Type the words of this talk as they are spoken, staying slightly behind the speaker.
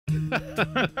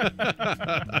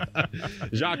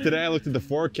Jacques, today I looked at the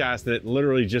forecast and it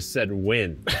literally just said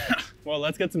wind. Well,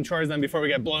 let's get some chores done before we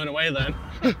get blown away then.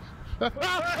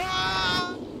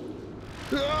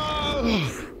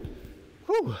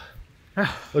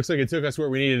 Looks like it took us where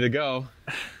we needed to go.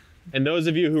 And those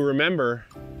of you who remember,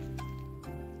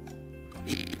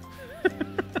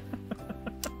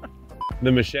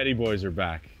 the machete boys are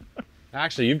back.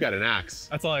 Actually, you've got an axe.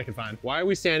 That's all I could find. Why are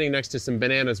we standing next to some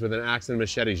bananas with an axe and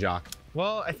machete, Jacques?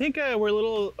 Well, I think we're a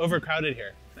little overcrowded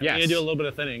here. Yes. We need to do a little bit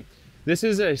of thinning. This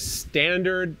is a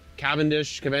standard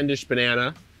Cavendish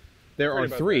banana. There are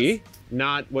three,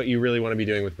 not what you really want to be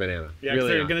doing with banana. Yeah,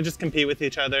 really you're gonna just compete with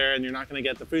each other and you're not gonna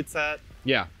get the fruit set.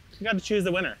 Yeah. You gotta choose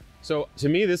the winner. So to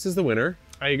me, this is the winner.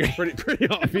 I agree. Pretty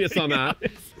obvious on that.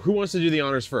 Who wants to do the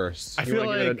honors first? I feel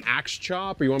like give it an axe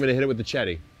chop, or you want me to hit it with the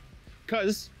chetty?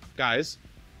 Because, guys,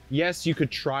 yes, you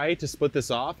could try to split this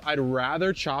off. I'd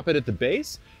rather chop it at the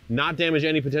base, not damage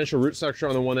any potential root structure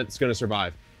on the one that's gonna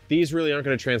survive. These really aren't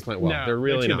gonna transplant well. No, they're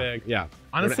really too not. big. Yeah.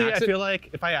 Honestly, I feel like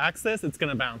if I axe this, it's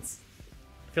gonna bounce.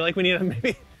 I feel like we need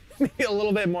maybe a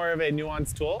little bit more of a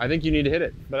nuanced tool. I think you need to hit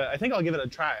it. But I think I'll give it a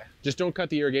try. Just don't cut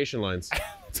the irrigation lines.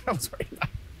 That's what I was worried about.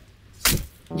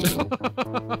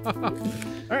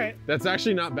 All right. That's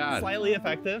actually not bad. Slightly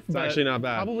effective. It's actually not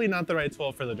bad. Probably not the right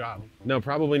tool for the job. No,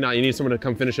 probably not. You need someone to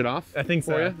come finish it off? I think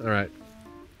so. For you? All right.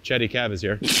 Chetty Cav is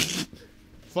here.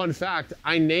 Fun fact,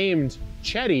 I named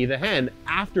Chetty the hen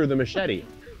after the machete.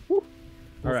 All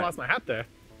right. I lost my hat there.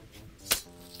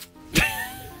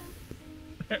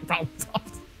 Problem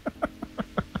solved.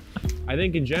 I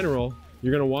think in general,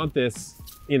 you're gonna want this,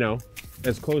 you know,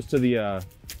 as close to the,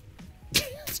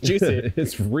 It's juicy.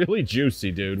 It's really juicy,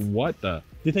 dude. What the? Do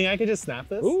you think I could just snap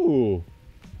this? Ooh,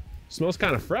 smells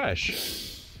kind of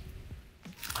fresh.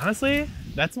 Honestly,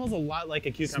 that smells a lot like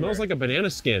a cucumber. Smells like a banana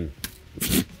skin.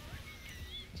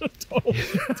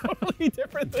 totally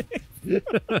different thing.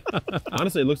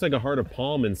 Honestly, it looks like a heart of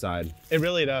palm inside. It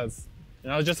really does.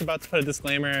 And I was just about to put a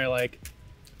disclaimer, like,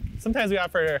 sometimes we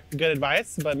offer good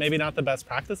advice, but maybe not the best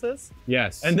practices.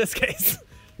 Yes. In this case,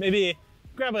 maybe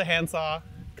grab a handsaw,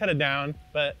 cut it down.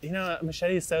 But you know, a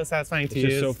machete is so satisfying to use.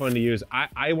 It's just so fun to use.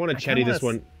 I want to chetty this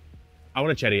one. I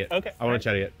want to chetty it. Okay. I want to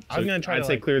chetty it. I was gonna try to, I'd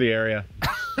say like... clear the area.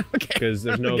 Okay. Because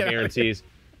there's no guarantees.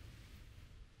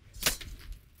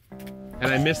 And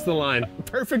I missed the line.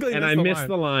 Perfectly. And I missed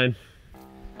the line.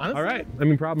 Honestly? All right. I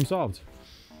mean, problem solved.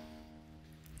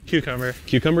 Cucumber.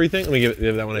 Cucumber, you think? Let me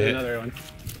give that one a hit. Another one.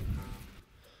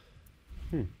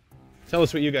 Tell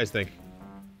us what you guys think.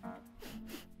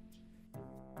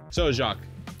 So, Jacques,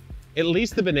 at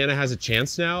least the banana has a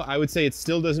chance now. I would say it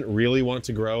still doesn't really want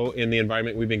to grow in the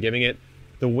environment we've been giving it.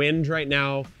 The wind right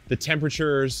now, the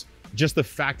temperatures, just the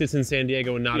fact it's in San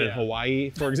Diego and not in Hawaii,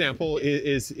 for example,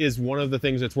 is one of the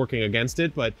things that's working against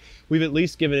it. But we've at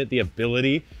least given it the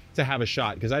ability to have a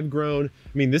shot, because I've grown,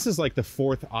 I mean, this is like the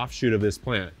 4th offshoot of this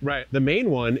plant. Right. The main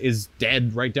one is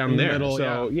dead right down there. Middle,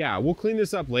 so yeah, we'll clean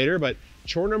this up later, but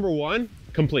chore number 1,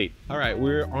 complete. All right,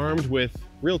 we're armed with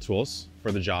real tools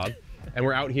for the job, and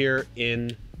we're out here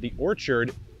in the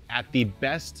orchard at the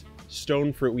best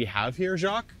stone fruit we have here,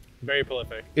 Jacques. Very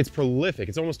prolific. It's prolific.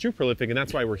 It's almost too prolific, and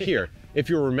that's why we're here. If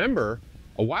you remember,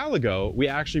 a while ago, we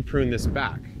actually pruned this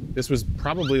back. This was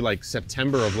probably like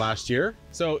September of last year.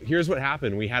 So here's what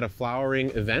happened. We had a flowering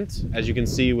event, as you can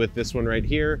see with this one right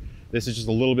here. This is just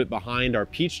a little bit behind our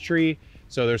peach tree.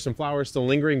 So there's some flowers still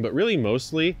lingering, but really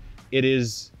mostly it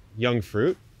is young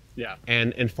fruit. Yeah.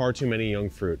 And far too many young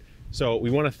fruit. So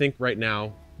we want to think right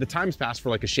now, the time's passed for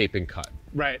like a shaping cut.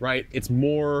 Right. Right? It's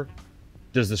more,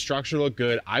 does the structure look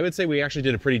good? I would say we actually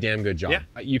did a pretty damn good job.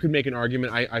 Yeah. You could make an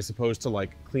argument, I suppose, to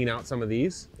like clean out some of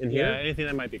these in here. Yeah, anything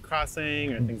that might be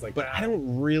crossing or things like But that. I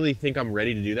don't really think I'm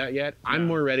ready to do that yet. I'm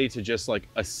more ready to just like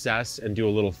assess and do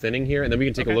a little thinning here, and then we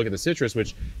can take a look at the citrus,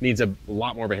 which needs a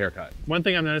lot more of a haircut. One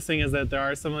thing I'm noticing is that there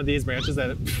are some of these branches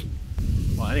that,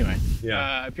 well, anyway,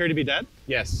 appear to be dead.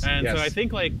 Yes. And yes. so I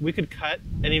think like we could cut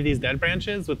any of these dead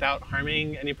branches without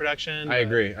harming any production. I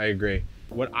agree. I agree.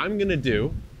 What I'm gonna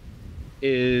do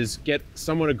is get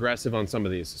somewhat aggressive on some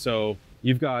of these. So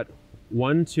you've got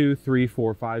 1, 2, 3,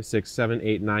 4, 5, 6, 7,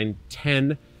 8, 9,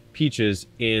 10 peaches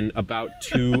in about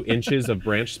 2 inches of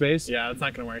branch space. Yeah, that's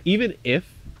not gonna work. Even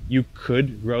if you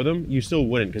could grow them, you still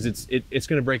wouldn't, because it's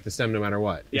gonna break the stem no matter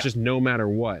what. It's just no matter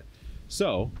what.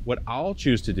 So what I'll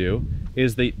choose to do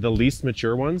is the least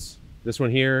mature ones, this one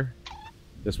here,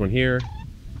 this one here,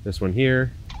 this one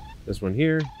here, this one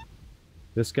here,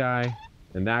 this guy,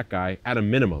 and that guy at a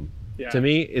minimum. To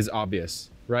me is obvious,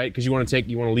 right? Because you want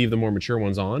to leave the more mature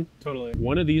ones on. Totally.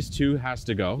 One of these 2 has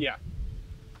to go. Yeah.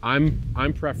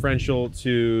 I'm preferential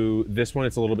to this one.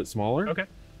 It's a little bit smaller. Okay.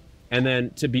 And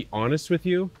then to be honest with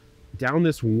you, down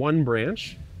this one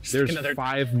branch, there's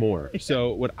 5 more. Yeah.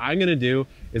 So what I'm gonna do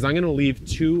is I'm gonna leave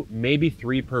 2, maybe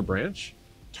 3 per branch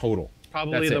total.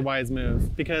 Probably the wise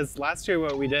move, because last year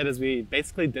what we did is we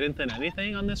basically didn't thin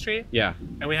anything on this tree. Yeah.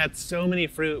 And we had so many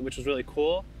fruit, which was really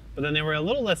cool, but then they were a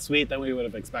little less sweet than we would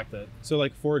have expected. So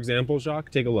like, for example,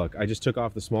 Jacques, take a look. I just took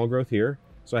off the small growth here.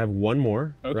 So I have 1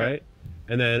 more, right?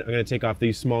 And then I'm gonna take off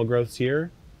these small growths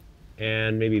here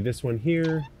and maybe this one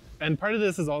here. And part of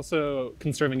this is also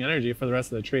conserving energy for the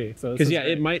rest of the tree. So because yeah,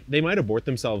 they might abort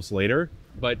themselves later,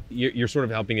 but you're sort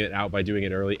of helping it out by doing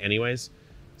it early anyways.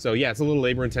 So yeah, it's a little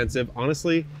labor intensive.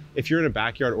 Honestly, if you're in a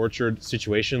backyard orchard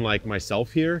situation like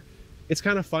myself here, it's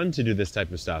kind of fun to do this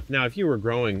type of stuff. Now, if you were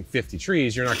growing 50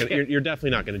 trees, you're definitely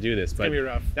not gonna do this. But it's gonna be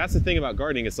rough. That's the thing about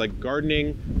gardening. It's like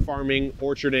gardening, farming,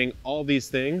 orcharding, all these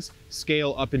things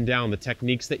scale up and down the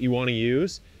techniques that you want to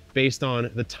use based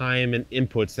on the time and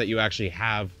inputs that you actually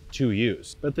have to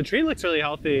use. But the tree looks really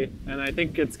healthy, and I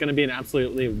think it's gonna be an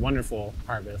absolutely wonderful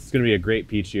harvest. It's gonna be a great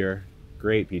peach year.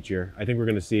 Great peach year. I think we're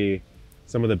gonna see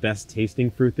some of the best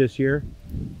tasting fruit this year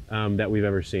that we've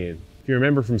ever seen. If you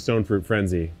remember from Stone Fruit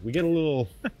Frenzy, we get a little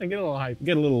I get a little hype. We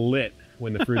get a little lit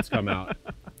when the fruits come out.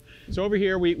 So over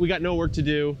here, we got no work to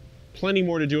do. Plenty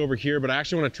more to do over here, but I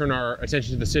actually want to turn our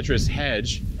attention to the citrus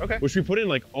hedge, which we put in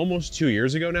like almost 2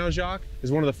 years ago now, Jacques.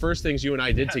 Is one of the first things you and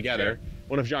I did together. Sure.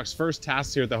 One of Jacques' first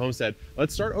tasks here at the homestead.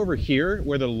 Let's start over here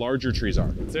where the larger trees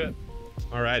are. Let's do it.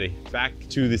 Alrighty, back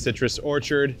to the citrus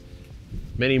orchard.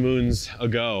 Many moons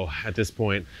ago at this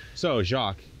point. So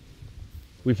Jacques,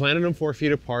 we planted them 4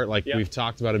 feet apart like we've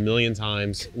talked about a million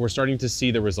times. We're starting to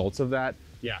see the results of that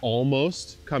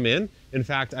almost come in. In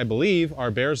fact, I believe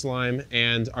our bear's lime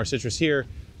and our citrus here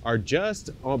are just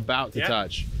about to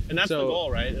touch. And that's the goal,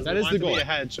 right? That is the goal. To be a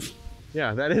hedge.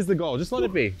 Yeah, that is the goal. Just let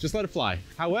it be. Just let it fly.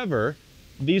 However,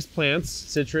 these plants,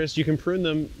 citrus, you can prune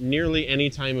them nearly any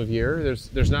time of year.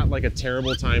 There's not like a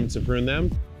terrible time to prune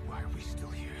them.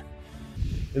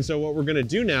 And so what we're gonna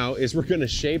do now is we're gonna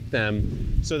shape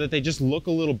them so that they just look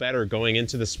a little better going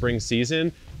into the spring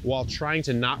season while trying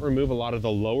to not remove a lot of the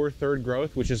lower third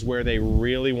growth, which is where they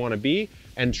really wanna be,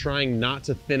 and trying not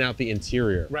to thin out the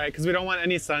interior. Right, because we don't want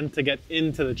any sun to get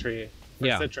into the tree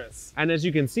for citrus. And as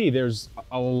you can see, there's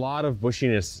a lot of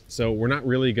bushiness, so we're not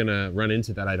really gonna run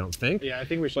into that, I don't think. Yeah, I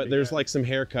think we should. But there's like some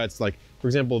haircuts, like for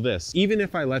example, this. Even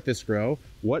if I let this grow,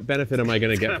 what benefit am I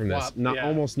gonna get from this?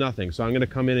 Almost nothing. So I'm gonna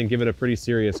come in and give it a pretty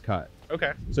serious cut.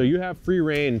 Okay. So you have free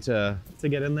reign to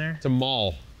get in there? To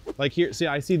maul. Like here, see,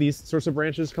 I see these sorts of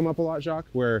branches come up a lot, Jacques,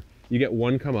 where you get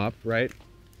one come up, right?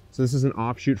 So this is an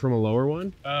offshoot from a lower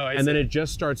one. Oh, I see. And then it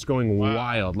just starts going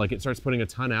wild. Like it starts putting a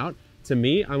ton out. To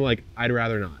me, I'm like, I'd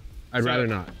rather not. I'd rather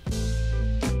not.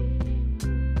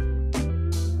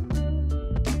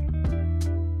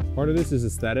 Part of this is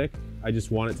aesthetic. I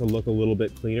just want it to look a little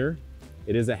bit cleaner.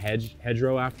 It is a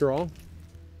hedgerow after all.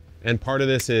 And part of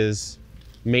this is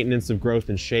maintenance of growth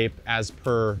and shape as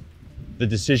per the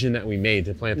decision that we made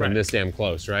to plant them this damn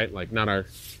close, right? Like not a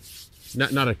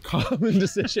common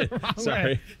decision.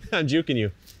 Sorry, I'm juking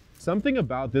you. Something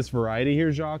about this variety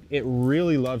here, Jacques, it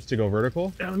really loves to go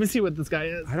vertical. Yeah, let me see what this guy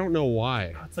is. I don't know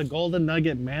why. Oh, it's a golden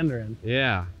nugget mandarin.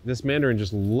 Yeah, this mandarin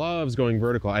just loves going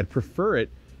vertical. I'd prefer it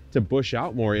to bush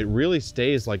out more. It really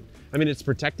stays like, I mean, it's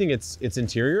protecting its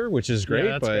interior, which is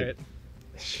great, but great.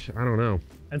 I don't know.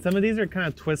 And some of these are kind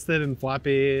of twisted and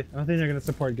floppy. I don't think they're gonna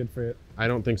support good fruit. I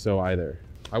don't think so either.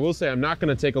 I will say I'm not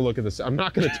gonna take a look at this. I'm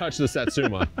not gonna touch the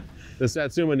Satsuma. The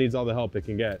Satsuma needs all the help it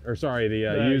can get. Or sorry, the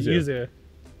Yuzu.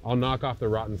 I'll knock off the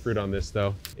rotten fruit on this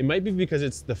though. It might be because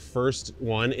it's the first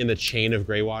one in the chain of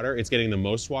gray water. It's getting the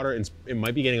most water and it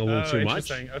might be getting a little too much.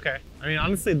 Okay. I mean,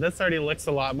 honestly, this already looks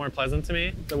a lot more pleasant to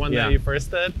me, the one that you first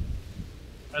did.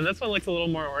 And this one looks a little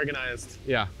more organized.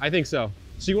 Yeah, I think so.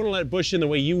 So you want to let it bush in the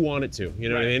way you want it to, you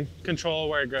know what I mean? Control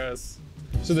where it grows.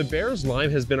 So the Bear's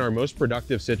Lime has been our most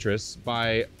productive citrus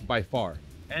by far.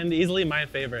 And easily my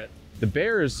favorite. The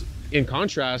Bear's, in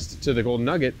contrast to the Golden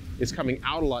Nugget, is coming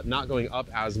out a lot, not going up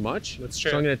as much. That's true.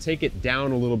 So I'm gonna take it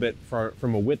down a little bit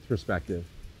from a width perspective.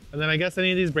 And then I guess any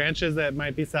of these branches that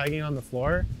might be sagging on the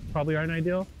floor probably aren't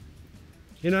ideal.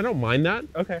 You know, I don't mind that.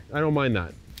 Okay. I don't mind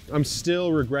that. I'm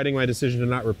still regretting my decision to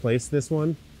not replace this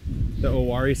one, the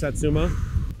Owari Satsuma.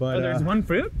 But there's one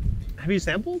fruit? Have you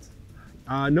sampled?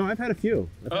 No, I've had a few.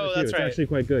 That's right. It's actually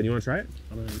quite good. You want to try it?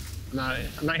 I'm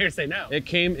not here to say no. It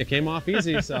came off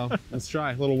easy, so let's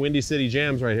try. Little Windy City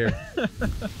jams right here.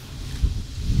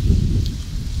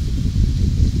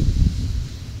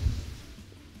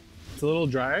 It's a little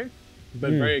dry,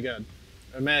 but very good.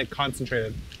 I meant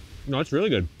concentrated. No, it's really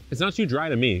good. It's not too dry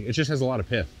to me. It just has a lot of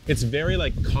pith. It's very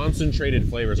like concentrated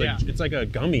flavors. Yeah. Like, it's like a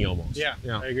gummy almost. Yeah,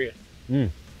 I agree.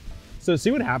 So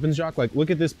see what happens, Jacques? Like, look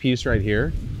at this piece right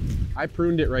here. I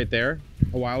pruned it right there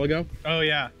a while ago. Oh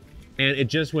yeah. And it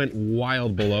just went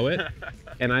wild below it.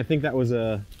 And I think that was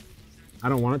I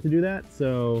don't want it to do that,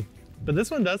 so. But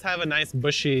this one does have a nice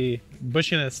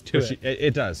bushiness to it.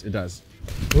 It does, it does.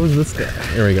 What was this guy?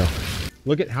 There we go.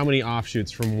 Look at how many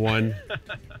offshoots from one.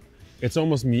 It's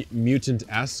almost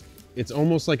mutant-esque. It's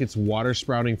almost like it's water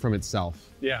sprouting from itself.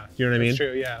 Yeah. You know what I mean? That's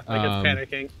true, yeah. Like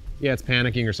it's panicking. Yeah, it's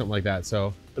panicking or something like that,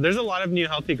 so. But there's a lot of new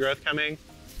healthy growth coming.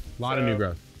 A lot of new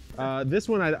growth. This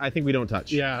one I think we don't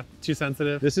touch. Yeah, too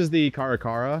sensitive. This is the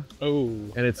Caracara. Oh.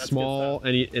 And it's small,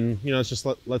 and you know, it's just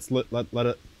let's let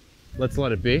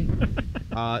it be.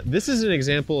 This is an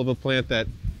example of a plant that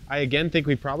I again think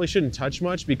we probably shouldn't touch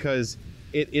much because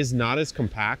it is not as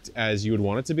compact as you would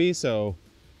want it to be. So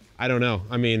I don't know.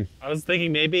 I mean, I was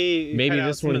thinking maybe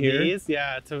this one here. These.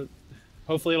 Yeah, to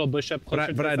hopefully it'll bush up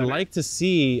closer. But I'd like to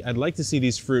see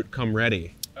these fruit come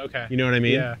ready. Okay. You know what I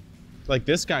mean? Yeah. Like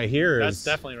this guy here That's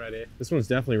definitely ready. This one's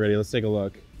definitely ready. Let's take a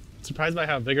look. Surprised by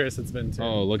how vigorous it's been too.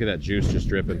 Oh, look at that juice just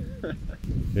dripping.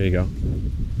 There you go.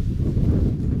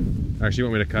 Actually, you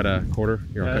want me to cut a quarter?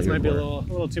 Here, yeah, this might be a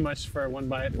little too much for one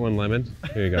bite. One lemon.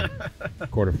 Here you go.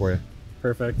 Quarter for you.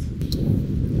 Perfect.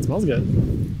 It smells good.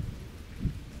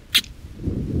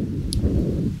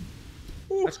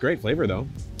 Ooh. That's great flavor though.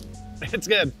 It's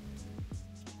good.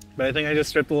 But I think I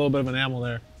just stripped a little bit of enamel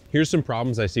there. Here's some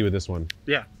problems I see with this one.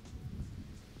 Yeah.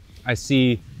 I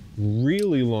see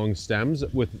really long stems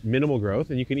with minimal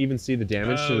growth, and you can even see the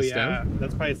damage to the stem.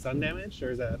 That's probably sun damage,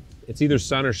 or is that? It's either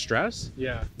sun or stress.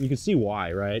 Yeah. You can see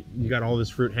why, right? You got all this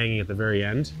fruit hanging at the very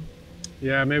end.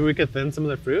 Yeah, maybe we could thin some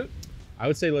of the fruit. I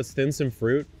would say let's thin some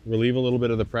fruit, relieve a little bit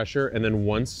of the pressure, and then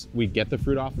once we get the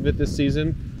fruit off of it this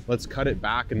season, let's cut it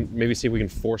back and maybe see if we can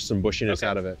force some bushiness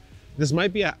out of it. This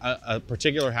might be a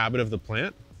particular habit of the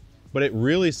plant, but it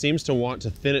really seems to want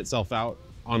to thin itself out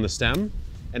on the stem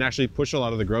and actually push a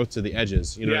lot of the growth to the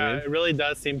edges. You know what I mean? It really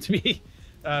does seem to be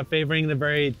favoring the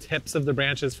very tips of the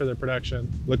branches for the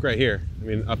production. Look right here. I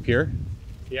mean, up here,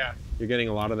 yeah, you're getting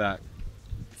a lot of that.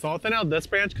 So I'll thin out this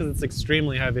branch because it's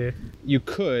extremely heavy. You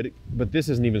could, but this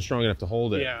isn't even strong enough to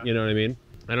hold it. Yeah. You know what I mean?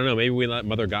 I don't know, maybe we let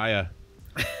Mother Gaia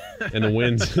and the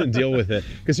winds deal with it.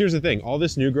 Because here's the thing, all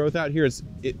this new growth out here,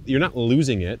 you're not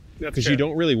losing it because you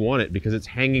don't really want it because it's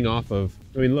hanging off of,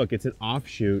 I mean, look, it's an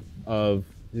offshoot of,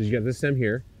 you got this stem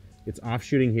here, it's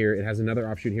offshooting here, it has another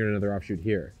offshoot here and another offshoot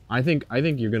here. I think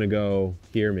you're gonna go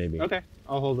here maybe. Okay,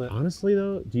 I'll hold it. Honestly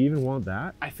though, do you even want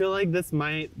that? I feel like this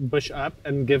might bush up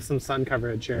and give some sun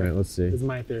coverage here. All right, let's see. This is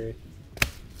my theory.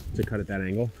 To cut at that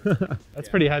angle. That's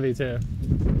pretty heavy too.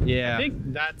 Yeah. I think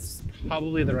that's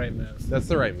probably the right move. That's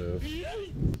the right move.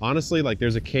 Honestly, like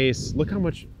there's a case, look how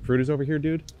much fruit is over here,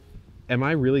 dude. Am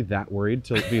I really that worried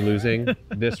to be losing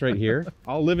this right here?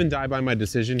 I'll live and die by my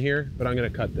decision here, but I'm gonna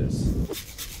cut this.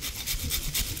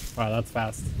 Wow, that's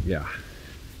fast. Yeah.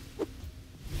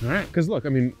 All right, because look, I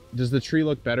mean, does the tree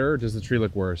look better or does the tree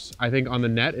look worse? I think on the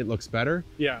net, it looks better.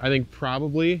 Yeah. I think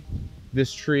probably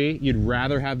this tree, you'd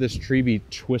rather have this tree be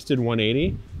twisted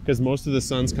 180 because most of the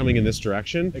sun's coming in this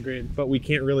direction. Agreed. But we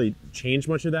can't really change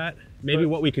much of that. Maybe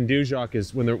what we can do, Jacques,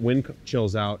 is when the wind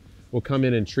chills out, we'll come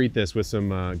in and treat this with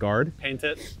some guard. Paint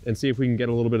it. And see if we can get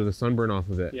a little bit of the sunburn off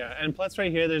of it. Yeah, and plus right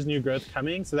here, there's new growth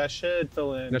coming, so that should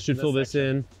fill in. That should fill this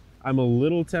in. I'm a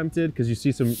little tempted because you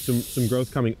see some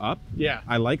growth coming up. Yeah.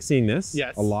 I like seeing this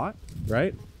a lot,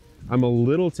 right? I'm a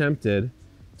little tempted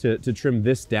to trim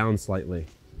this down slightly.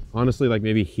 Honestly, like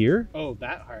maybe here. Oh,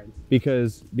 that hard.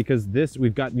 Because this,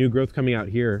 we've got new growth coming out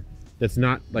here that's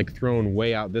not like thrown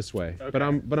way out this way. Okay.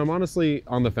 But I'm honestly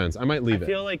on the fence. I might leave it. I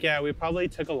feel like, yeah, we probably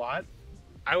took a lot.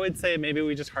 I would say maybe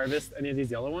we just harvest any of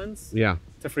these yellow ones. Yeah.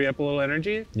 To free up a little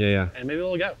energy. Yeah. And maybe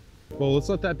we'll go. Well, let's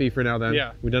let that be for now then.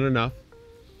 Yeah. We've done enough.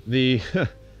 The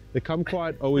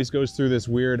kumquat always goes through this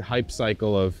weird hype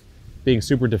cycle of being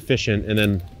super deficient and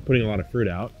then putting a lot of fruit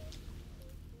out.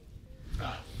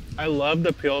 I love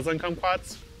the peels on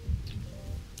kumquats,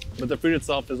 but the fruit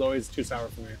itself is always too sour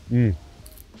for me.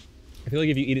 I feel like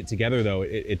if you eat it together though,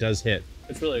 it does hit.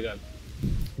 It's really good.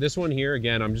 This one here,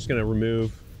 again, I'm just gonna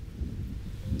remove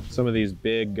some of these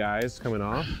big guys coming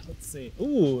off. Let's see.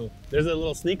 Ooh, there's a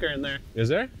little sneaker in there. Is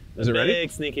there? Is it ready? Big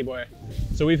sneaky boy.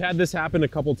 So we've had this happen a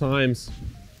couple times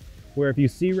where if you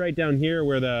see right down here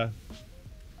where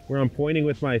I'm pointing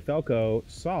with my Felco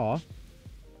saw,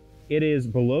 it is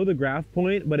below the graft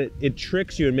point, but it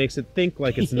tricks you and makes it think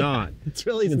like it's not. It's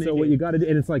really sneaky. And so what you gotta do,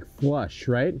 and it's like flush,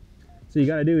 right? So you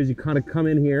gotta do is you kind of come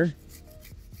in here.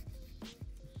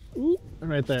 Ooh,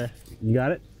 right there. You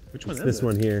got it? Which one is this it?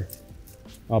 one here.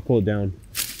 I'll pull it down.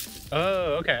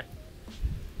 Oh, okay.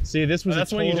 See, this was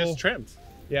That's a one total... you just trimmed.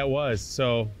 Yeah, it was.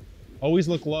 So always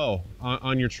look low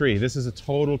on your tree. This is a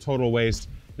total waste.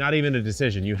 Not even a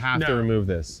decision. You have to remove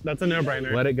this. That's a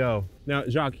no-brainer. Let it go. Now,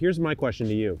 Jacques, here's my question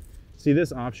to you. See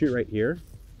this offshoot right here?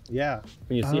 Yeah.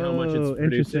 Can you see how much it's producing?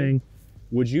 Interesting.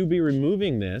 Would you be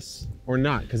removing this or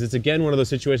not? Because it's again one of those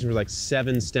situations where like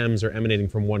 7 stems are emanating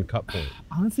from one cut point.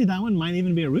 Honestly, that one might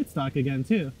even be a rootstock again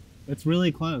too. It's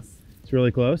really close. It's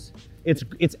really close.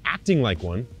 It's acting like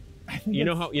one. You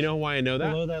know why I know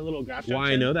that? Below that little gap.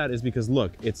 Why I know that is because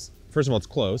look, it's first of all it's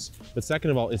close, but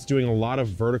second of all it's doing a lot of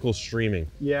vertical streaming.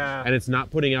 Yeah. And it's not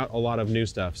putting out a lot of new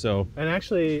stuff. So. And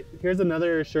actually, here's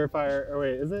another surefire. Or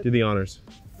wait, is it? Do the honors.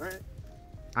 All right.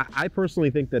 I personally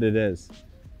think that it is.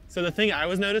 So the thing I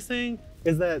was noticing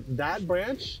is that that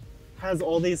branch has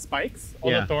all these spikes, all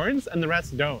the thorns, and the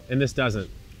rest don't. And this doesn't.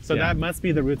 So that must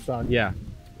be the rootstock. Yeah,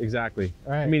 exactly.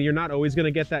 All right. I mean, you're not always going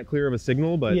to get that clear of a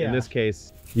signal, but in this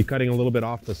case, you're cutting a little bit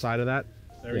off the side of that.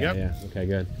 There we go. Yeah, okay,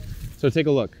 good. So take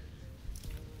a look.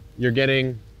 You're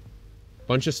getting a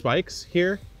bunch of spikes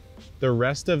here. The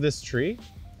rest of this tree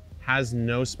has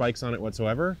no spikes on it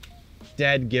whatsoever.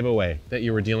 Dead giveaway that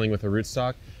you were dealing with a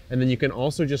rootstock. And then you can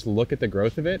also just look at the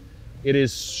growth of it. It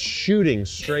is shooting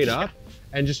straight up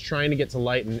and just trying to get to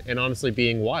light and honestly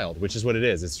being wild, which is what it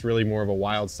is. It's really more of a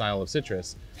wild style of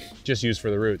citrus, just used for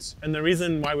the roots. And the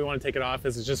reason why we want to take it off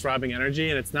is it's just robbing energy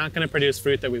and it's not going to produce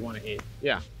fruit that we want to eat.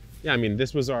 Yeah. Yeah, I mean,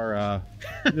 this was our,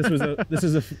 this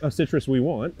is a citrus we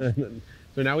want.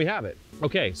 So now we have it.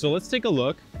 Okay, so let's take a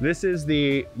look. This is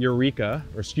the Eureka,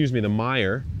 or excuse me, the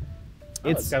Meyer.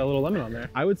 It's got a little lemon on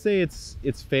there. I would say it's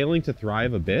failing to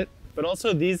thrive a bit. But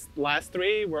also these last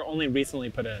 3 were only recently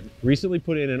put in. Recently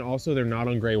put in, and also they're not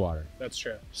on gray water. That's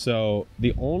true. So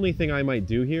the only thing I might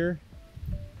do here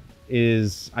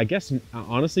is, I guess,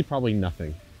 honestly, probably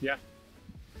nothing. Yeah.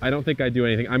 I don't think I'd do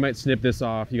anything. I might snip this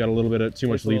off. You got a little bit of too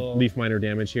much leaf miner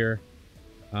damage here.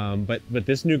 But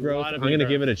this new growth, I'm gonna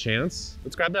give it a chance.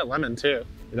 Let's grab that lemon too.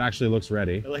 It actually looks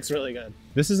ready. It looks really good.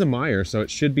 This is a Meyer, so it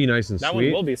should be nice and sweet. That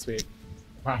one will be sweet.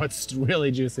 Wow, it's really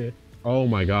juicy. Oh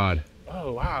my God.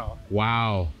 Oh, wow.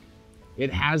 Wow.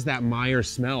 It has that Meyer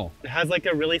smell. It has like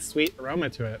a really sweet aroma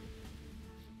to it.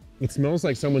 It smells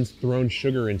like someone's thrown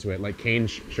sugar into it, like cane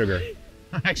sugar.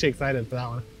 I'm actually excited for that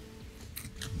one.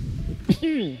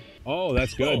 Oh,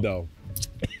 that's good though.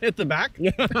 Hit the back?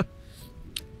 Yeah.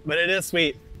 But it is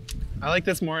sweet. I like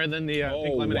this more than the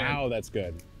pink lemonade. Wow, that's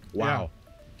good. Wow.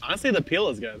 Yeah. Honestly, the peel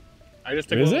is good. I just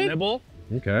took a little nibble.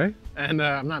 Okay. And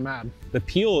I'm not mad. The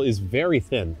peel is very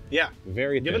thin. Yeah.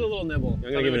 Very thin. Give it a little nibble.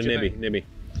 I'm gonna give it a nibby.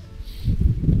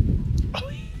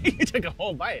 Oh, you took a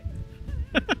whole bite.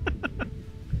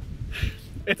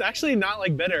 It's actually not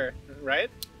like bitter, right?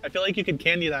 I feel like you could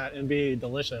candy that and be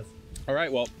delicious. All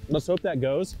right, well, let's hope that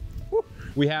goes.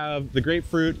 We have the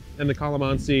grapefruit and the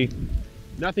calamansi.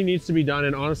 Nothing needs to be done,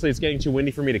 and honestly, it's getting too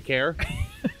windy for me to care.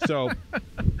 So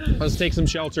let's take some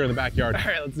shelter in the backyard. All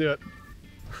right, let's do it.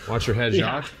 Watch your head,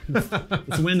 Jacques.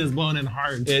 This wind is blowing in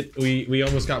hard. We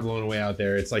almost got blown away out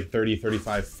there. It's like 30,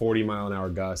 35, 40 mile an hour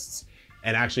gusts.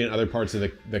 And actually in other parts of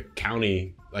the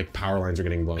county, like power lines are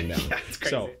getting blown down. Yeah, it's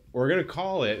crazy. So we're gonna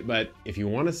call it, but if you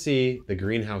wanna see the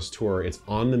greenhouse tour, it's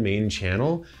on the main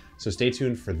channel. So stay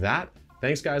tuned for that.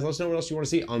 Thanks guys, let us know what else you wanna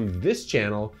see on this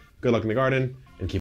channel. Good luck in the garden.